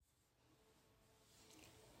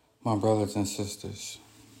My brothers and sisters,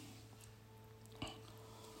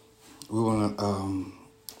 we want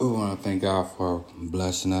to thank God for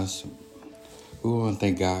blessing us. We want to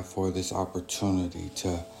thank God for this opportunity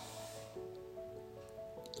to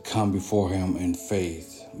come before Him in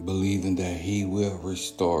faith, believing that He will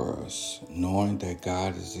restore us, knowing that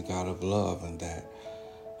God is a God of love, and that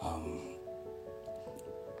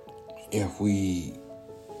if we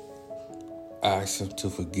ask Him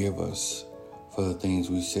to forgive us for the things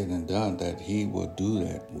we said and done, that He will do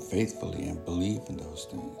that faithfully and believe in those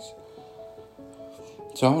things.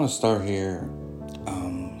 So I want to start here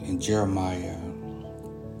in Jeremiah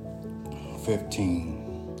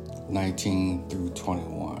 15:19 through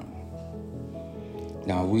 21.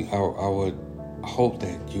 Now, I would hope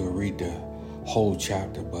that you'll read the whole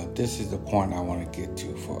chapter, but this is the point I want to get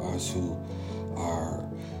to for us who are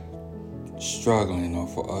struggling, or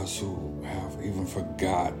for us who have even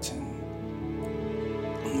forgotten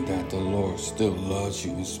that the Lord still loves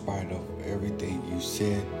you in spite of everything you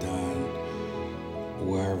said, done,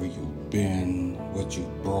 wherever you've been, what you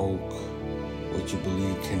broke, what you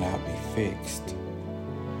believe cannot be fixed.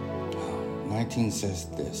 19 says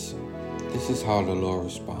this. This is how the Lord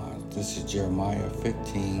responds. This is Jeremiah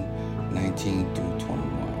 15:19 through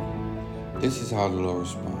 21. This is how the Lord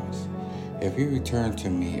responds. If you return to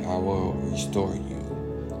me, I will restore you,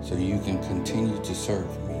 so you can continue to serve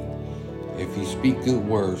me. If you speak good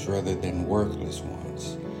words rather than worthless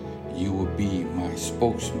ones, you will be my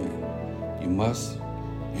spokesman. You must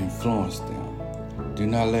influence them. Do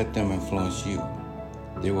not let them influence you.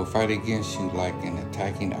 They will fight against you like an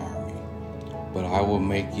attacking army, but I will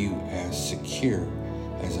make you as secure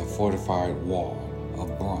as a fortified wall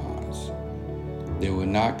of bronze. They will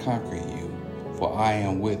not conquer you, for I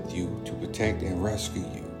am with you to protect and rescue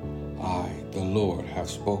you. I, the Lord, have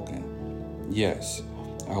spoken. Yes,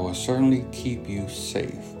 I will certainly keep you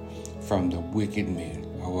safe from the wicked men.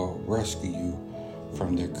 I will rescue you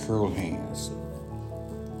from their cruel hands.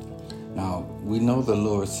 Now, we know the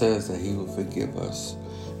Lord says that He will forgive us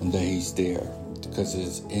and that He's there because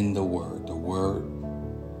it's in the Word. The Word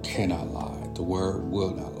cannot lie. The Word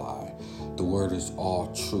will not lie. The Word is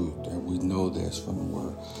all truth, and we know this from the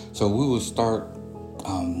Word. So we will start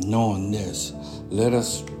knowing this. Let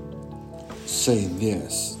us say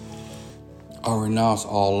this. I renounce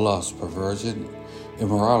all lust, perversion,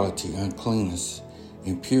 immorality, uncleanness,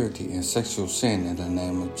 impurity, and sexual sin in the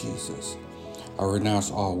name of Jesus. I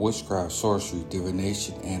renounce all witchcraft, sorcery,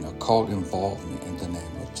 divination, and occult involvement in the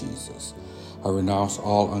name of Jesus. I renounce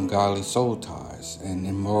all ungodly soul ties and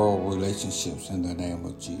immoral relationships in the name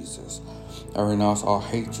of Jesus. I renounce all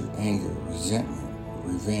hatred, anger, resentment,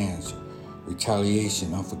 revenge,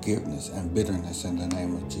 retaliation, unforgiveness, and bitterness in the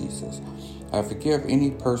name of Jesus. I forgive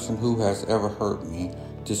any person who has ever hurt me,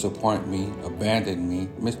 disappointed me, abandoned me,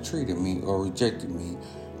 mistreated me, or rejected me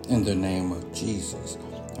in the name of Jesus.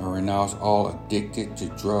 I renounce all addicted to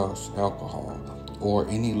drugs, alcohol, or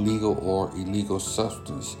any legal or illegal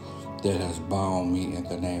substance that has bound me in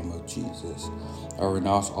the name of Jesus. I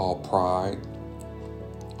renounce all pride,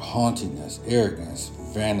 haughtiness, arrogance,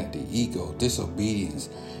 vanity, ego, disobedience,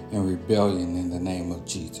 and rebellion in the name of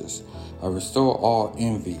Jesus. I restore all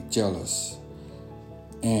envy, jealous,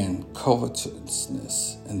 and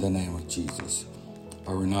covetousness in the name of Jesus.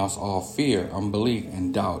 I renounce all fear, unbelief,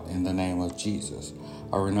 and doubt in the name of Jesus.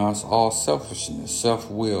 I renounce all selfishness,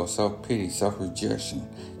 self-will, self-pity, self-rejection,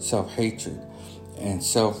 self-hatred, and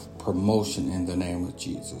self-promotion in the name of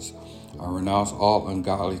Jesus. I renounce all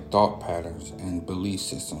ungodly thought patterns and belief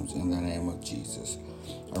systems in the name of Jesus.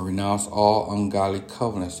 I renounce all ungodly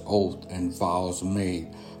covenants, oaths, and vows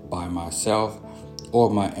made by myself or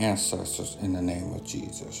my ancestors in the name of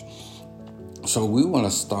Jesus. So we want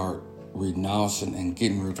to start renouncing and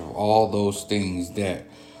getting rid of all those things that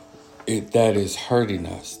is hurting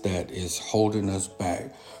us, that is holding us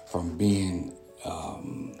back from being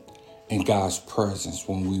in God's presence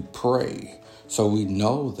when we pray. So we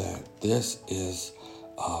know that this is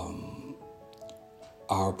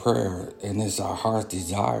our prayer, and it's our heart's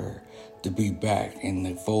desire to be back in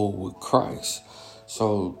the fold with Christ.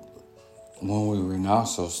 So when we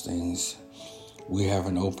renounce those things, we have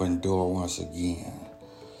an open door once again.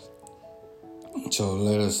 So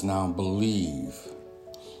let us now believe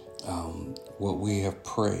what we have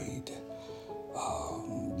prayed,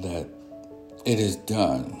 that it is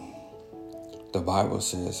done. The Bible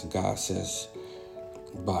says, God says,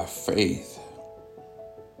 by faith,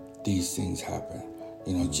 these things happen.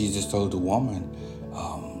 You know, Jesus told the woman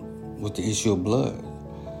with the issue of blood,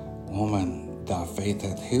 woman, thy faith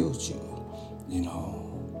hath healed you. You know,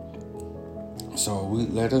 so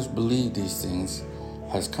let us believe these things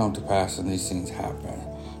has come to pass and these things happen.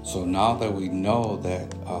 So now that we know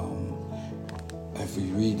that, if we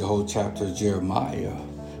read the whole chapter of Jeremiah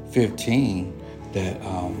 15, that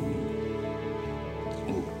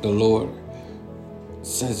the Lord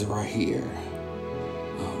says it right here.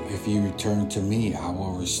 If you return to me, I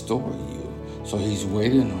will restore you. So he's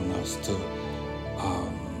waiting on us to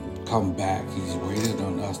come back. He's waiting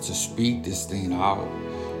on us to speak this thing out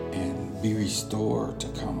and be restored, to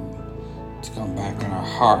come back in our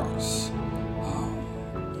hearts.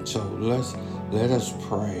 So let us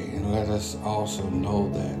pray, and let us also know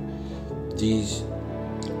that these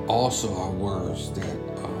also are words that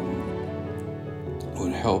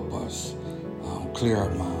would help us clear our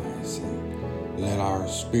minds, and let our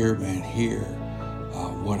spirit man hear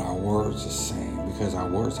what our words are saying, because our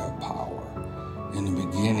words have power. In the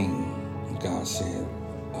beginning, God said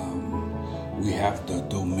we have the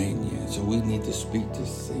dominion, so we need to speak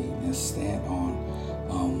this thing and stand on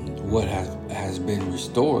what has been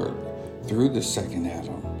restored through the second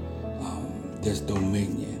Adam. This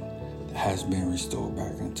dominion has been restored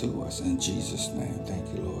back into us. In Jesus' name, thank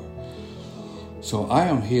you, Lord. So I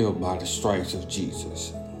am healed by the stripes of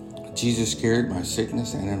Jesus. Jesus carried my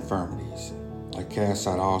sickness and infirmities. I cast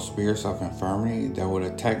out all spirits of infirmity that would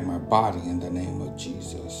attack my body in the name of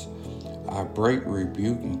Jesus. I break,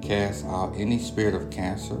 rebuke, and cast out any spirit of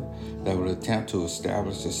cancer that would attempt to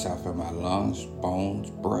establish itself in my lungs, bones,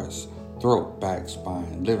 breast, throat, back,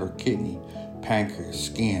 spine, liver, kidney, pancreas,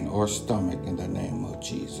 skin, or stomach in the name of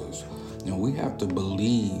Jesus. And we have to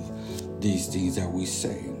believe these things that we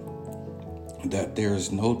say, that there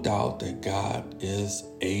is no doubt that God is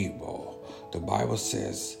able. The Bible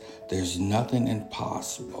says there's nothing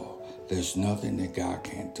impossible. There's nothing that God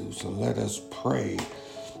can't do. So let us pray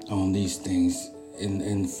on these things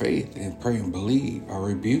in faith, and pray and believe. I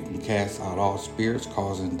rebuke and cast out all spirits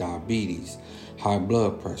causing diabetes, high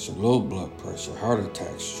blood pressure, low blood pressure, heart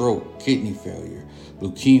attack, stroke, kidney failure,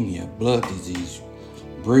 leukemia, blood disease,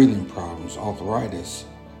 breathing problems, arthritis,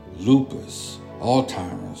 lupus,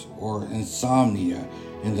 Alzheimer's, or insomnia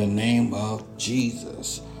in the name of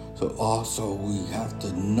Jesus. So also we have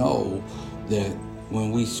to know that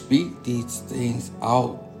when we speak these things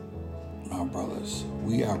out, my brothers,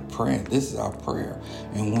 we are praying. This is our prayer.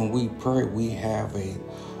 And when we pray, we have a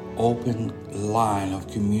open line of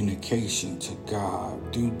communication to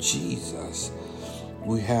God through Jesus.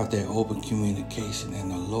 We have that open communication, and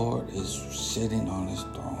the Lord is sitting on his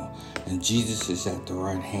throne, and Jesus is at the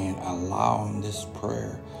right hand, allowing this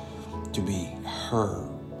prayer to be heard,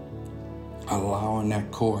 allowing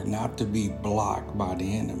that cord not to be blocked by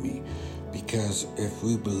the enemy. Because if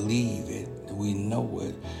we believe it, we know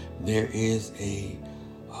it, there is a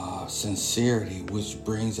sincerity which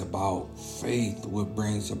brings about faith, which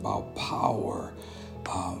brings about power,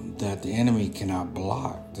 that the enemy cannot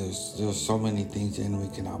block. There's so many things the enemy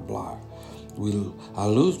cannot block. I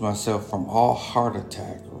lose myself from all heart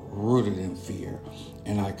attack rooted in fear,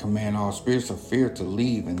 and I command all spirits of fear to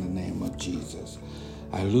leave in the name of Jesus.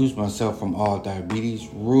 I lose myself from all diabetes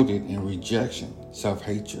rooted in rejection,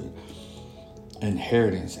 self-hatred,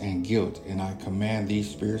 inheritance, and guilt, and I command these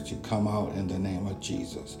spirits to come out in the name of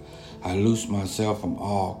Jesus. I loose myself from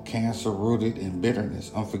all cancer rooted in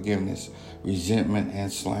bitterness, unforgiveness, resentment,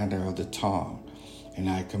 and slander of the tongue, and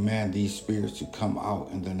I command these spirits to come out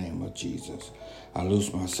in the name of Jesus. I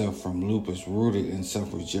loose myself from lupus rooted in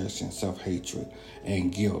self-rejection, self-hatred,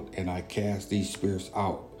 and guilt, and I cast these spirits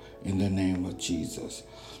out in the name of Jesus.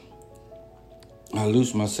 I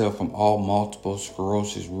loose myself from all multiple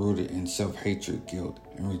sclerosis rooted in self-hatred, guilt,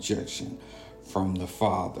 and rejection from the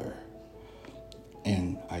Father.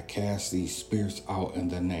 And I cast these spirits out in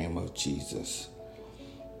the name of Jesus.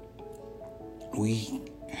 We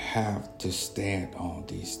have to stand on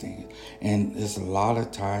these things. And there's a lot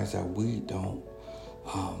of times that we don't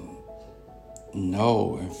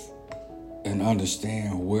know and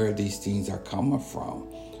understand where these things are coming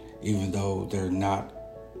from, even though they're not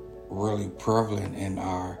really prevalent in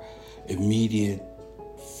our immediate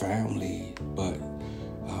family, but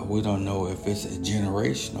we don't know if it's a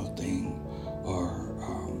generational thing or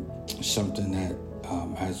something that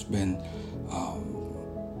has been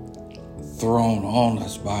thrown on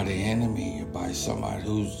us by the enemy, by somebody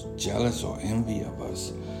who's jealous or envy of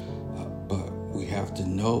us. But we have to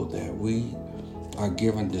know that we are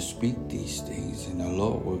given to speak these things, and the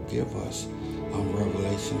Lord will give us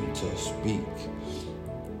revelation to speak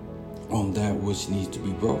on that which needs to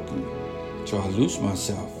be broken. So I loose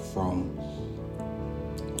myself from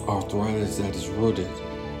arthritis that is rooted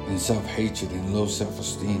in self-hatred and low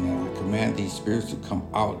self-esteem, and I command these spirits to come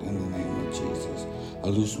out in the name of Jesus. I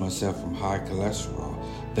loose myself from high cholesterol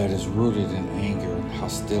that is rooted in anger and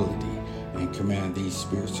hostility and command these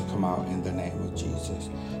spirits to come out in the name of Jesus.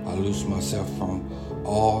 I loose myself from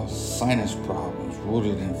all sinus problems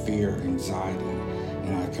rooted in fear, anxiety,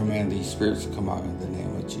 and I command these spirits to come out in the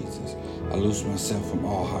name of Jesus. I loose myself from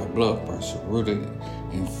all high blood pressure rooted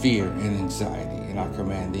in fear and anxiety, and I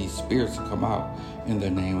command these spirits to come out in the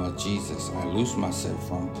name of Jesus. I loose myself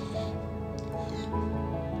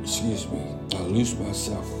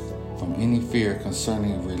from any fear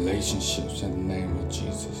concerning relationships in the name of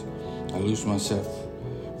Jesus. I loose myself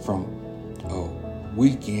from a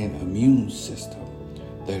weakened immune system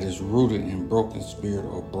that is rooted in broken spirit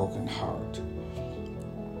or broken heart.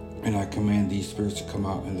 And I command these spirits to come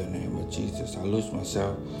out in the name of Jesus. I loose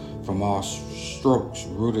myself from all strokes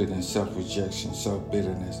rooted in self-rejection,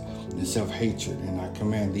 self-bitterness, and self-hatred. And I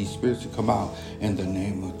command these spirits to come out in the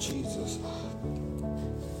name of Jesus.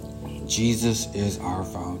 Jesus is our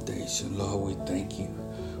foundation. Lord, we thank you.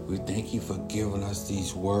 We thank you for giving us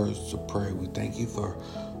these words to pray. We thank you for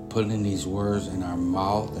putting these words in our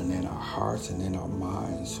mouth and in our hearts and in our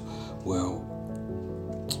minds. Well,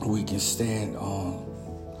 we can stand on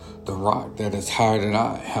the rock that is higher than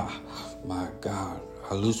I. My God,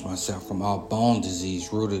 I loose myself from all bone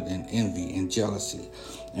disease rooted in envy and jealousy.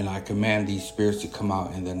 And I command these spirits to come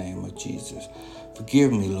out in the name of Jesus.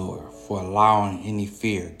 Forgive me, Lord, for allowing any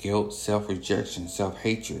fear, guilt, self-rejection,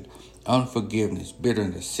 self-hatred, unforgiveness,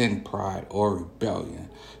 bitterness, sin, pride, or rebellion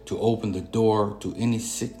to open the door to any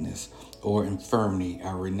sickness or infirmity.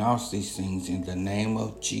 I renounce these things in the name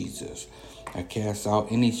of Jesus. I cast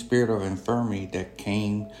out any spirit of infirmity that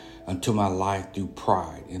came unto my life through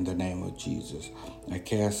pride in the name of Jesus. I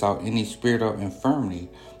cast out any spirit of infirmity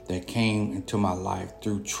that came into my life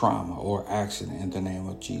through trauma or accident in the name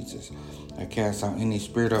of Jesus. I cast out any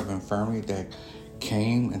spirit of infirmity that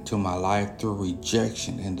came into my life through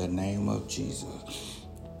rejection in the name of Jesus.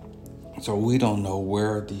 So we don't know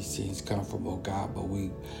where these things come from, oh God, but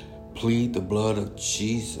we plead the blood of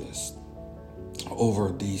Jesus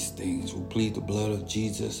over these things. We plead the blood of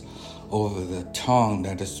Jesus over the tongue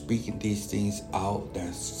that is speaking these things out,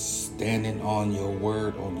 that's standing on your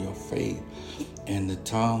word, on your faith, and the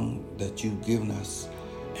tongue that you've given us,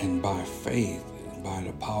 and by faith, by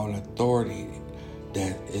the power and authority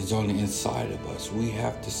that is on the inside of us. We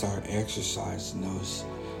have to start exercising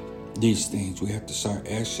these things. We have to start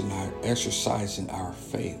exercising our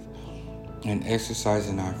faith. And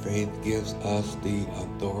exercising our faith gives us the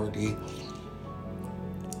authority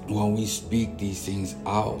when we speak these things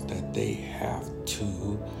out, that they have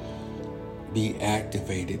to be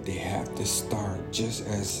activated. They have to start just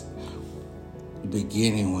as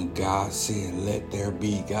beginning when God said, let there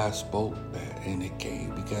be. God spoke that and it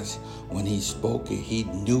came, because when he spoke it, he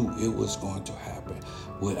knew it was going to happen.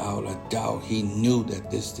 Without a doubt, he knew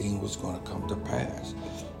that this thing was going to come to pass.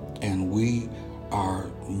 And we are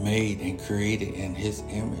made and created in his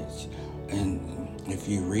image. And if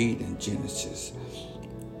you read in Genesis,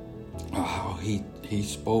 how he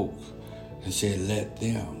spoke and said, let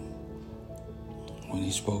them. When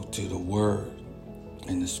he spoke to the word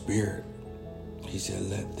and the spirit, he said,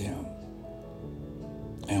 let them.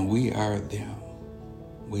 And we are them.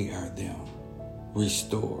 We are them.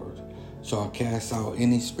 Restored. So I cast out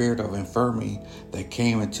any spirit of infirmity that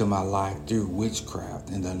came into my life through witchcraft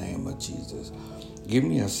in the name of Jesus. Give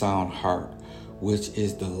me a sound heart, which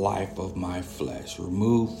is the life of my flesh.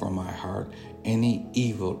 Remove from my heart any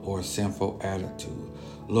evil or sinful attitude.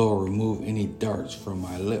 Lord, remove any darts from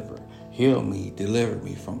my liver. Heal me, deliver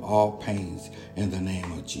me from all pains in the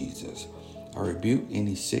name of Jesus. I rebuke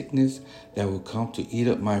any sickness that will come to eat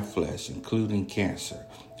up my flesh, including cancer,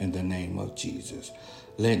 in the name of Jesus.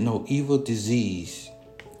 Let no evil disease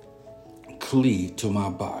cleave to my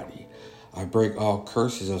body. I break all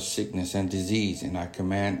curses of sickness and disease, and I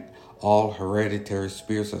command all hereditary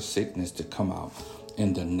spirits of sickness to come out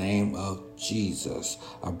in the name of Jesus.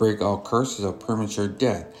 I break all curses of premature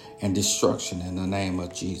death and destruction in the name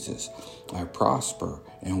of Jesus. I prosper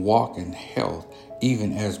and walk in health,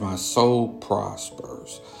 even as my soul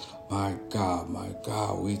prospers. My God,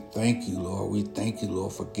 we thank you, Lord. We thank you,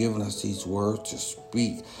 Lord, for giving us these words to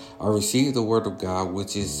speak. I receive the word of God,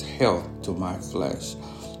 which is health to my flesh.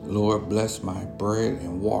 Lord, bless my bread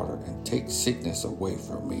and water and take sickness away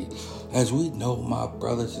from me. As we know, my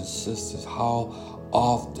brothers and sisters, how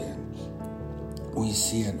often we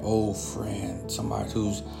see an old friend, somebody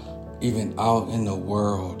who's even out in the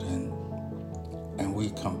world, and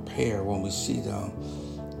we compare, when we see them,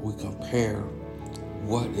 we compare,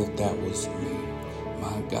 what if that was me?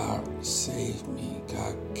 My God saved me.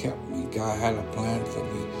 God kept me. God had a plan for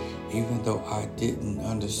me, even though I didn't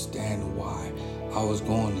understand why I was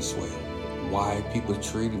going this way. why people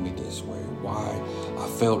treated me this way, why I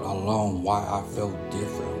felt alone, why I felt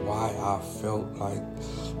different, why I felt like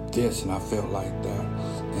this and I felt like that.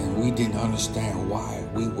 And we didn't understand why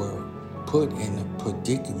we were put in the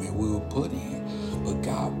predicament we were put in. But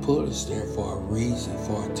God put us there for a reason,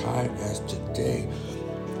 for a time as today,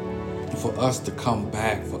 for us to come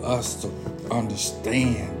back, for us to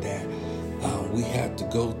understand that we have to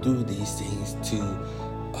go through these things to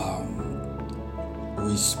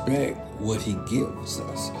respect what he gives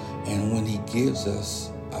us. And when he gives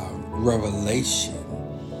us revelation,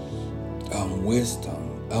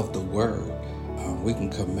 wisdom of the word, we can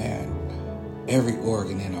command every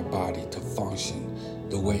organ in our body to function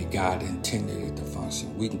the way God intended it to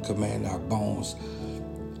function. We can command our bones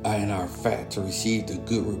and our fat to receive the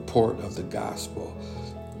good report of the gospel.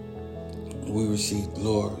 We receive,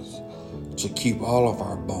 Lord, to keep all of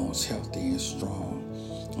our bones healthy and strong.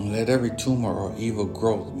 And let every tumor or evil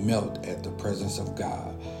growth melt at the presence of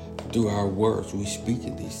God. Through our words, we speak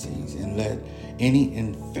of these things. And let any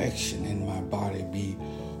infection in my body be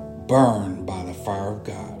burned by the fire of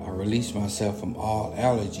God. I release myself from all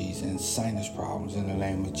allergies and sinus problems in the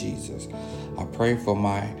name of Jesus. I pray for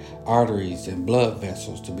my arteries and blood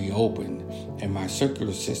vessels to be opened and my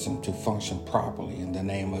circular system to function properly in the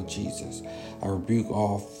name of Jesus. I rebuke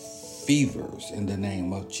all fevers in the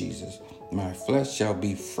name of Jesus. My flesh shall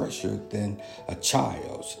be fresher than a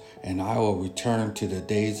child's, and I will return to the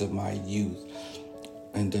days of my youth.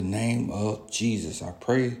 In the name of Jesus, I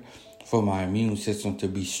pray for my immune system to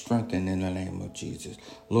be strengthened in the name of Jesus.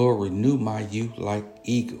 Lord, renew my youth like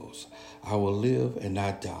eagles. I will live and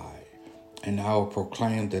not die, and I will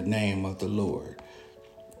proclaim the name of the Lord.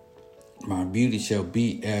 My beauty shall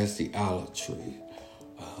be as the olive tree.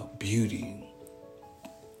 Beauty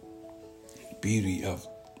of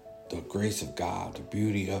the grace of God, the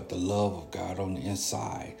beauty of the love of God on the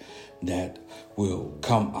inside that will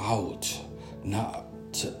come out, not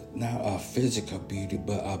a physical beauty,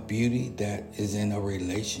 but a beauty that is in a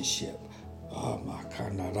relationship. The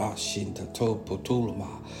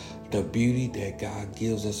beauty that God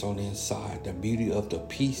gives us on the inside, the beauty of the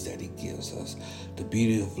peace that he gives us, the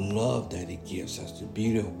beauty of love that he gives us, the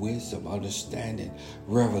beauty of wisdom, understanding,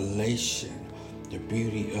 revelation, the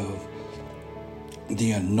beauty of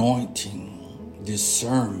the anointing,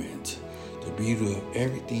 discernment, the beauty of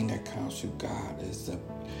everything that comes through God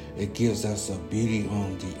it gives us a beauty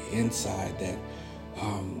on the inside that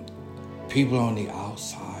people on the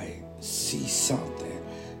outside see something.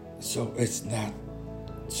 So it's not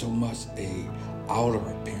so much a outer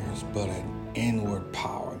appearance, but an inward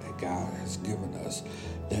power that God has given us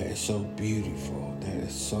that is so beautiful, that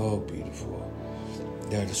is so beautiful,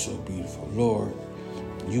 that is so beautiful. Lord,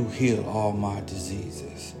 you heal all my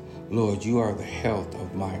diseases. Lord, you are the health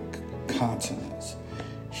of my countenance.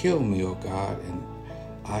 Heal me, O God, and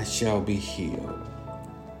I shall be healed.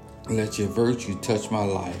 Let your virtue touch my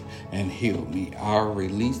life and heal me. I'll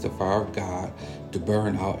release the fire of God to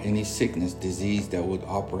burn out any sickness, disease that would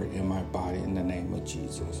operate in my body in the name of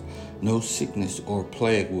Jesus. No sickness or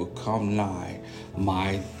plague will come nigh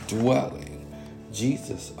my dwelling.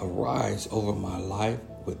 Jesus, arise over my life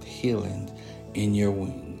with healing in your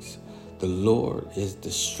wings. The Lord is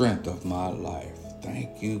the strength of my life.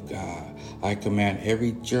 Thank you, God. I command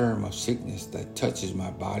every germ of sickness that touches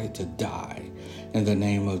my body to die. In the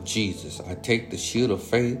name of Jesus, I take the shield of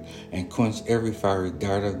faith and quench every fiery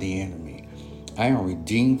dart of the enemy. I am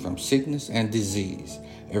redeemed from sickness and disease.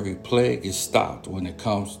 Every plague is stopped when it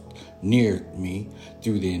comes near me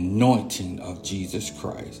through the anointing of Jesus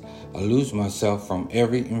Christ. I lose myself from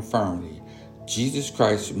every infirmity. Jesus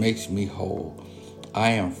Christ makes me whole.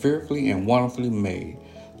 I am fearfully and wonderfully made.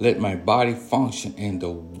 Let my body function in the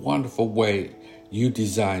wonderful way you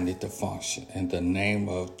designed it to function in the name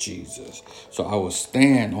of Jesus. So I will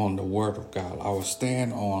stand on the word of God. I will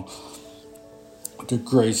stand on the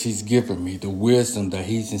grace he's given me, the wisdom that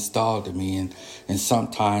he's installed in me. And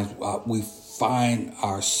sometimes we find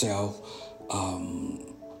ourselves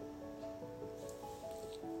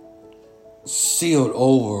sealed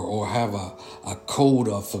over or have a code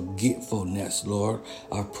of forgetfulness, Lord.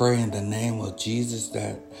 I pray in the name of Jesus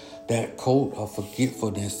that code of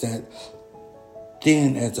forgetfulness, that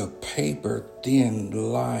thin as a paper, thin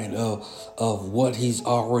line of what he's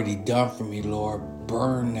already done for me, Lord.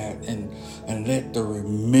 Burn that and let the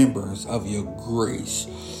remembrance of your grace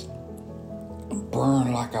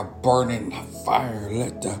burn like a burning fire.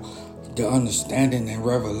 Let the understanding and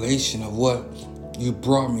revelation of what you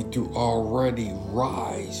brought me through already.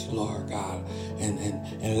 Rise, Lord God,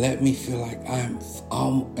 and let me feel like I'm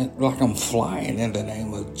flying in the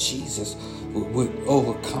name of Jesus, with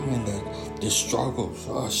overcoming the struggles,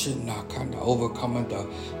 overcoming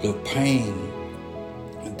the pain,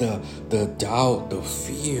 the doubt, the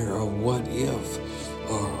fear of what if,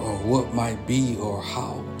 or what might be, or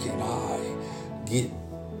how can I get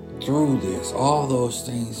through this. All those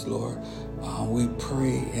things, Lord, we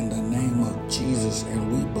pray in the name of Jesus,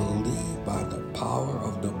 and we believe by the power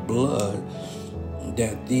of the blood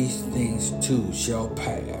that these things too shall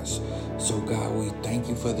pass. So God, we thank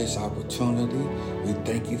you for this opportunity. We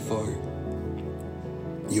thank you for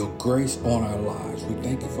your grace on our lives. We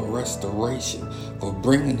thank you for restoration, for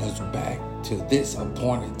bringing us back to this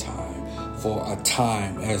appointed time, for a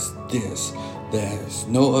time as this. There's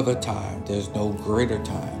no other time. There's no greater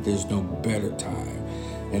time. There's no better time.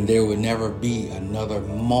 And there will never be another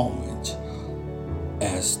moment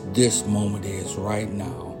as this moment is right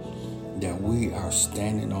now, that we are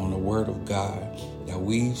standing on the word of God, that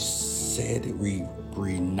we've said we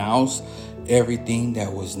renounce everything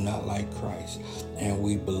that was not like Christ. And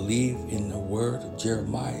we believe in the word of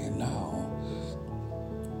Jeremiah now,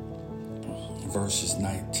 verses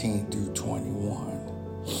 19 through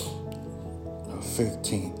 21, the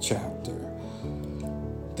 15th chapter,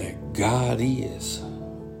 that God is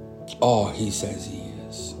all he says he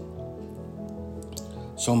is.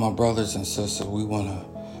 So my brothers and sisters, we want to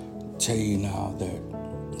tell you now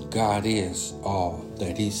that God is all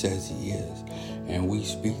that he says he is. And we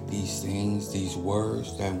speak these things, these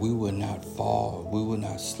words, that we will not fall, we will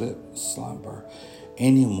not slumber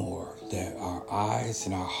anymore, that our eyes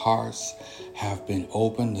and our hearts have been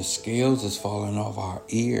opened, the scales is falling off our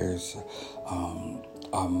ears,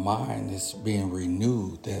 our mind is being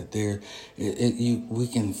renewed, that we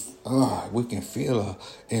can feel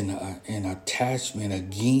an attachment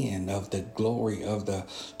again of the glory of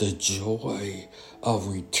the joy of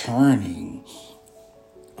returning,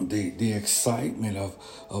 the excitement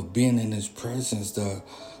of being in his presence, the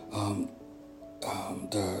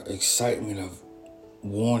excitement of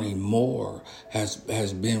wanting more has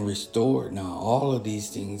been restored now. All of these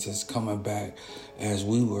things is coming back as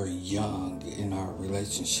we were young in our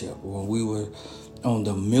relationship, when we were on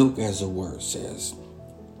the milk, as the word says.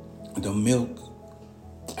 The milk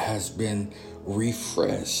has been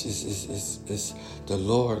refreshed. It's the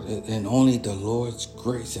Lord, and only the Lord's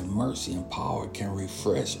grace and mercy and power can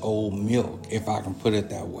refresh old milk, if I can put it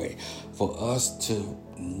that way, for us to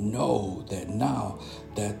know that now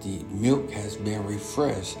that the milk has been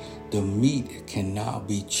refreshed, the meat can now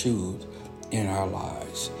be chewed in our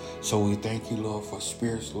lives. So we thank you, Lord, for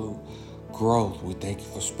spiritual growth. We thank you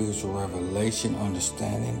for spiritual revelation,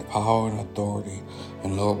 understanding, power, and authority.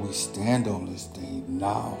 And Lord, we stand on this thing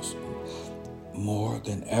now more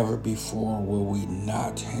than ever before. Will we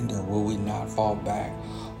not hinder? Will we not fall back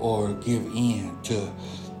or give in to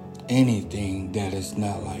anything that is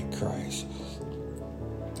not like Christ?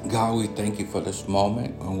 God, we thank you for this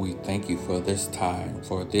moment, and we thank you for this time,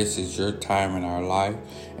 for this is your time in our life,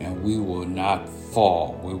 and we will not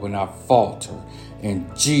fall. We will not falter. In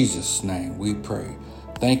Jesus' name we pray.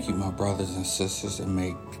 Thank you, my brothers and sisters, and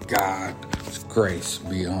may God's grace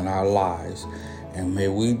be on our lives, and may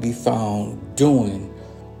we be found doing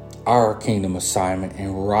our kingdom assignment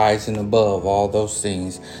and rising above all those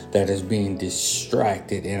things that is being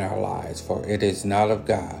distracted in our lives, for it is not of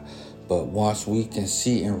God. But once we can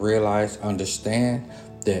see and realize, understand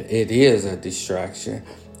that it is a distraction,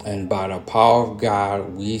 and by the power of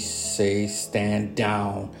God, we say stand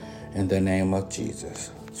down in the name of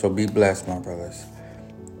Jesus. So be blessed, my brothers.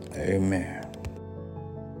 Amen.